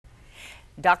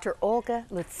Dr. Olga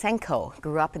Lutsenko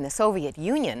grew up in the Soviet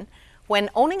Union when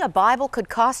owning a Bible could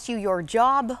cost you your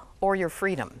job or your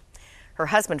freedom. Her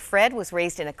husband Fred was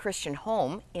raised in a Christian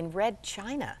home in Red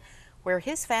China, where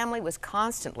his family was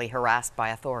constantly harassed by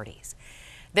authorities.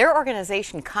 Their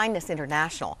organization, Kindeness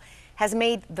International, has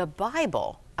made the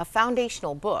Bible a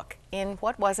foundational book in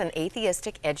what was an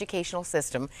atheistic educational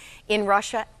system in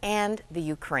Russia and the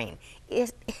Ukraine.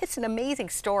 It's an amazing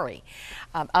story.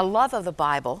 A love of the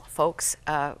Bible, folks,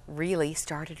 really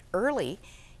started early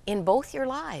in both your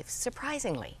lives,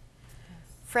 surprisingly.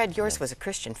 Fred, yours was a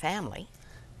Christian family.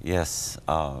 Yes,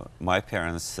 my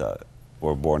parents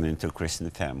were born into Christian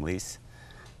families,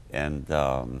 and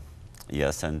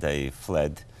yes, and they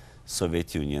fled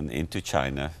Soviet Union into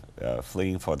China,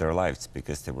 fleeing for their lives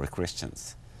because they were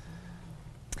Christians.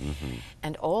 Mm-hmm.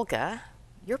 And Olga,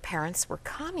 your parents were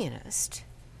communist.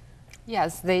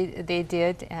 Yes, they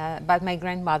did, but my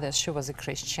grandmother, she was a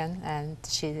Christian, and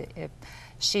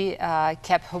she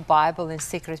kept her Bible in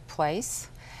secret place.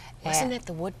 Wasn't it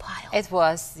the wood pile? It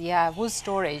was, yeah, wood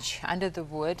storage under the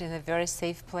wood in a very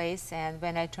safe place. And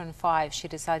when I turned 5, she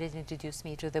decided to introduce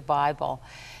me to the Bible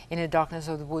in the darkness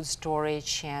of the wood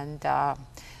storage. And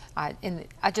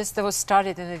I just was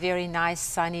started in a very nice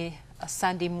sunny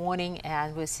Sunday morning,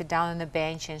 and we sit down on the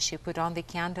bench, and she put on the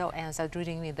candle and started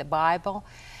reading me the Bible.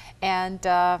 And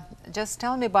just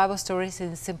telling me Bible stories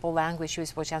in simple language,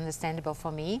 which was understandable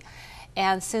for me.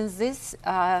 And since this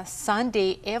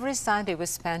Sunday, every Sunday we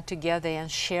spent together and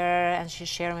she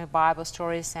shared me Bible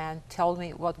stories and told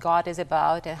me what God is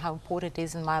about and how important it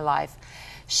is in my life.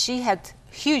 She had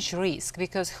huge risk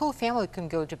because whole family can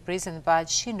go to prison, but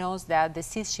she knows that the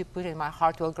seeds she put in my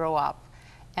heart will grow up,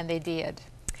 and they did.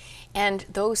 And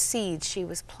those seeds she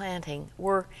was planting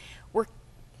were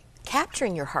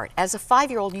capturing your heart. As a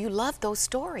 5-year-old, you loved those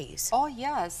stories. Oh,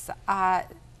 yes.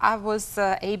 I was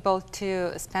able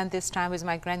to spend this time with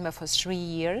my grandma for 3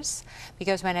 years,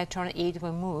 because when I turned 8, we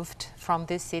moved from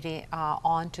this city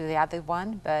on to the other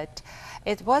one, but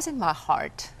it was in my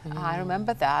heart. I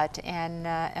remember that,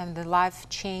 and the life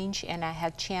changed, and I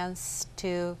had chance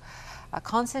to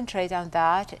concentrate on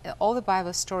that. All the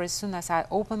Bible stories, as soon as I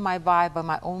opened my Bible,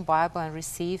 my own Bible, and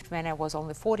received when I was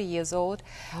only 40 years old,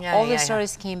 all the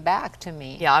stories came back to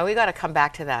me. Yeah, we got to come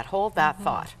back to that. Hold that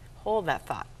thought. Hold that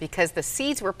thought, because the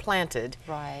seeds were planted,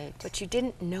 right? But you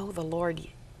didn't know the Lord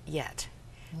yet.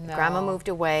 No. Grandma moved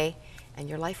away, and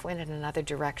your life went in another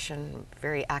direction,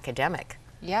 very academic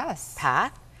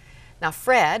path. Now,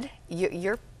 Fred,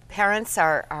 your parents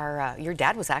are your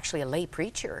dad was actually a lay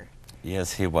preacher.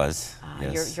 Yes, he was.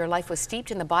 Yes. Your life was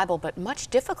steeped in the Bible, but much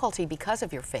difficulty because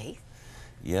of your faith.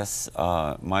 Yes,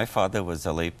 my father was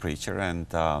a lay preacher, and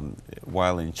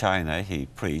while in China, he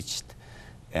preached,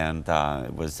 and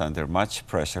was under much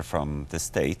pressure from the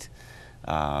state.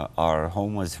 Our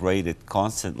home was raided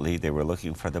constantly. They were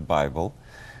looking for the Bible,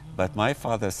 but my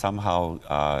father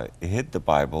somehow hid the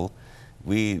Bible.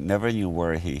 We never knew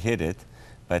where he hid it,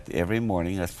 but every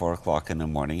morning at 4 o'clock in the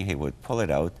morning, he would pull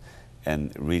it out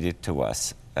and read it to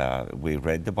us. We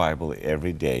read the Bible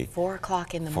every day. 4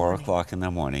 o'clock in the 4 morning. 4 o'clock in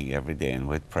the morning every day, and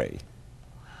we'd pray.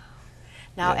 Wow.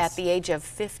 Now, Yes. at the age of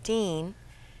 15,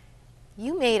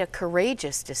 you made a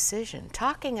courageous decision.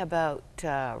 Talking about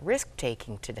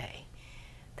risk-taking today,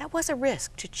 that was a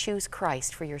risk to choose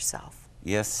Christ for yourself.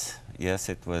 Yes, yes,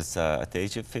 it was at the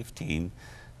age of 15.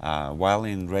 While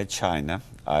in Red China,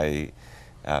 I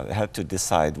had to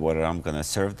decide whether I'm going to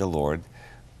serve the Lord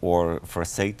or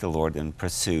forsake the Lord and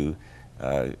pursue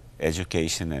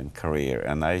education and career,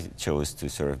 and I chose to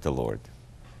serve the Lord.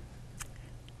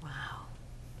 Wow.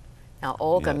 Now,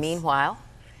 Olga, Yes. meanwhile,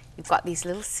 you've got these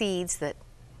little seeds that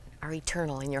are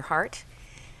eternal in your heart,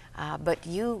 but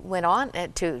you went on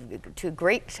to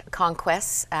great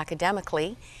conquests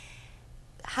academically.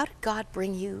 How did God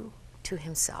bring you to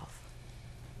Himself?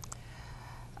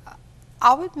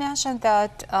 I would mention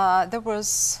that there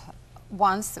was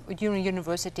once during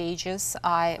university ages,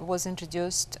 I was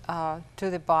introduced to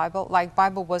the Bible. Like,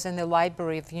 Bible was in the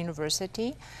library of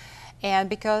university, and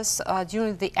because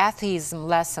during the atheism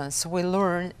lessons we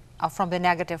learned from the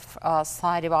negative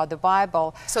side about the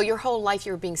Bible. So your whole life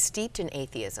you were being steeped in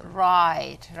atheism.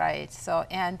 Right, right. So,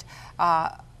 and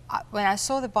when I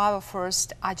saw the Bible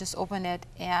first, I just opened it,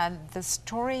 and the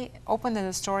story,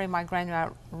 my grandma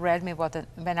read me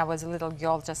when I was a little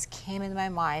girl, just came in my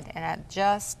mind, and it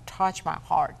just touched my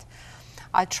heart.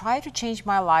 I tried to change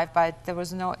my life, but there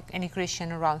was any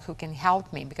Christian around who can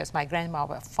help me, because my grandma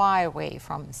was far away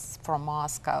from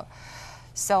Moscow.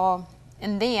 So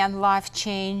And then life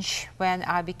changed when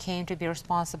I became to be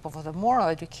responsible for the moral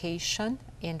education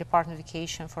in Department of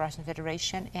Education for Russian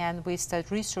Federation, and we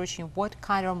started researching what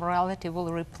kind of morality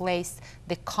will replace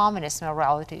the communist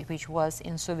morality, which was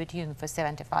in Soviet Union for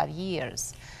 75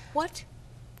 years. What?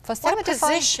 For What a 75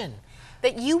 position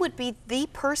that you would be the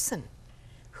person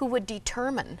who would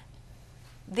determine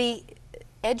the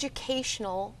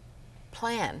educational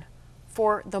plan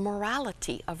for the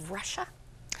morality of Russia?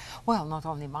 Well, not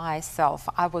only myself,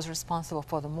 I was responsible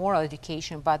for the moral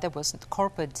education, but there was a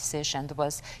corporate decision. There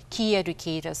was key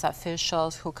educators,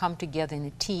 officials who come together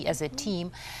in as a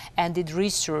team and did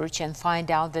research and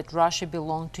find out that Russia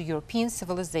belonged to European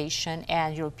civilization,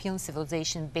 and European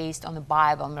civilization based on the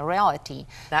Bible morality.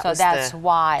 That so was that's the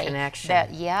why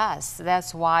connection. yes,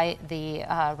 that's why the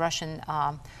Russian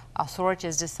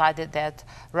authorities decided that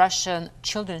Russian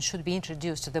children should be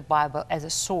introduced to the Bible as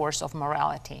a source of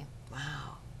morality. Wow.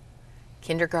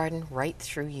 Kindergarten right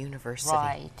through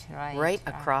university. Right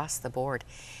across the board.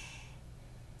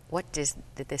 What did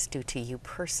this do to you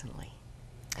personally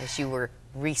as you were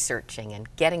researching and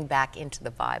getting back into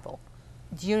the Bible?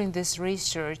 During this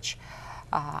research,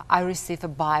 I received a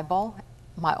Bible,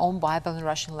 my own Bible in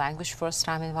Russian language, first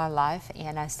time in my life,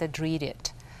 and I started read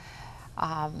it.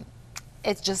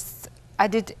 It's just, I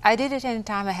did it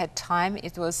anytime I had time.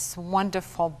 It was a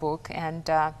wonderful book, and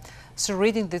so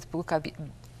reading this book, I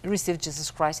received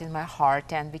Jesus Christ in my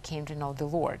heart and became to know the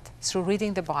Lord through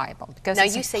reading the Bible, because now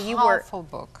it's you a say powerful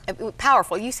book.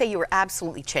 Powerful. You say you were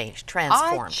absolutely changed,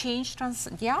 transformed. I changed,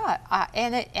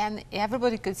 and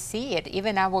everybody could see it.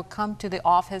 Even I would come to the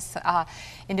office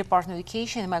in Department of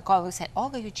Education, and my colleagues said,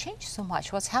 "Olga, you changed so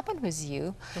much. What's happened with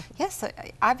you?" Yes,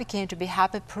 I became to be a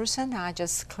happy person. I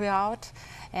just clear out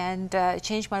and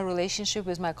changed my relationship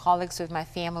with my colleagues, with my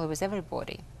family, with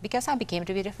everybody, because I became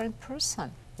to be a different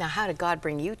person. Now, how did God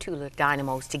bring you two little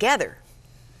dynamos together,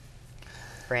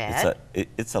 Fred?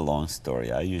 It's a long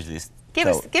story. I usually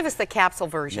give us the capsule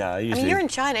version. Yeah, I mean, you're in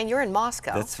China and you're in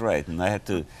Moscow. That's right, and I had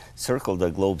to circle the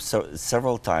globe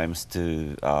several times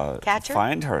to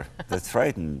find her. That's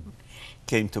right, and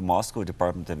came to Moscow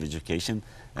Department of Education,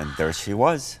 and there she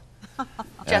was.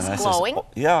 Just glowing?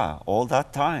 Yeah, all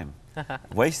that time.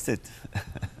 Wasted.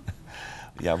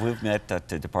 Yeah, we've met at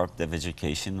the Department of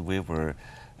Education. We were,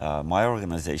 my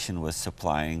organization was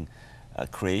supplying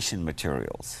creation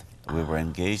materials. We were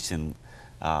engaged in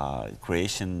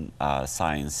creation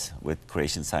science with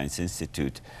Creation Science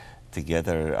Institute,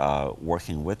 together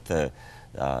working with the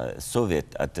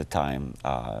Soviet at the time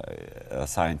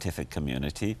scientific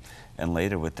community, and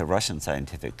later with the Russian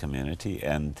scientific community.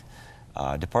 And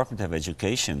Department of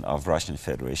Education of Russian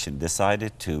Federation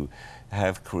decided to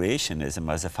have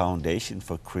creationism as a foundation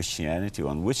for Christianity,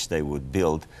 on which they would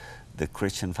build the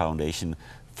Christian foundation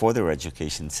for their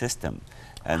education system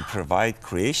and provide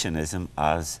creationism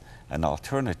as an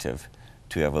alternative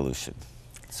to evolution.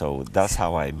 So that's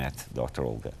how I met Dr.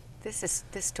 Olga. This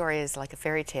story is like a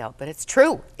fairy tale, but it's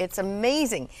true. It's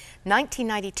amazing.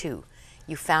 1992,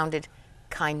 you founded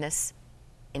Kindeness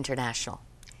International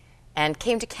and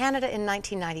came to Canada in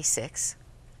 1996.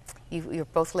 You're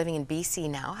both living in BC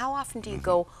now. How often do you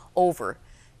go over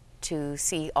to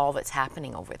see all that's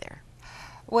happening over there?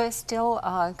 We're still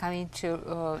coming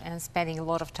to and spending a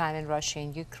lot of time in Russia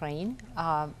and Ukraine.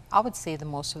 I would say the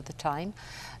most of the time,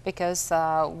 because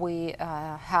we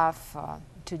have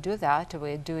to do that.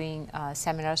 We're doing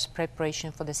seminars,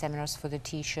 preparation for the seminars for the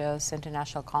teachers,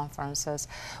 international conferences.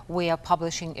 We are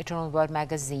publishing Eternal Word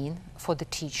magazine for the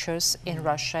teachers in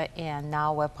Russia, and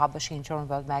now we're publishing Eternal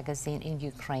Word magazine in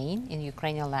Ukraine, in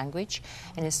Ukrainian language,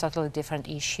 and it's a totally different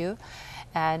issue.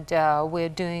 And we're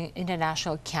doing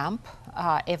international camp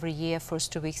every year,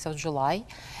 first 2 weeks of July,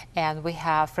 and we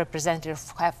have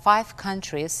representatives of 5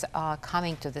 countries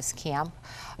coming to this camp.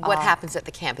 What happens at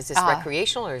the camp? Is this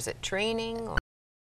recreational or is it training?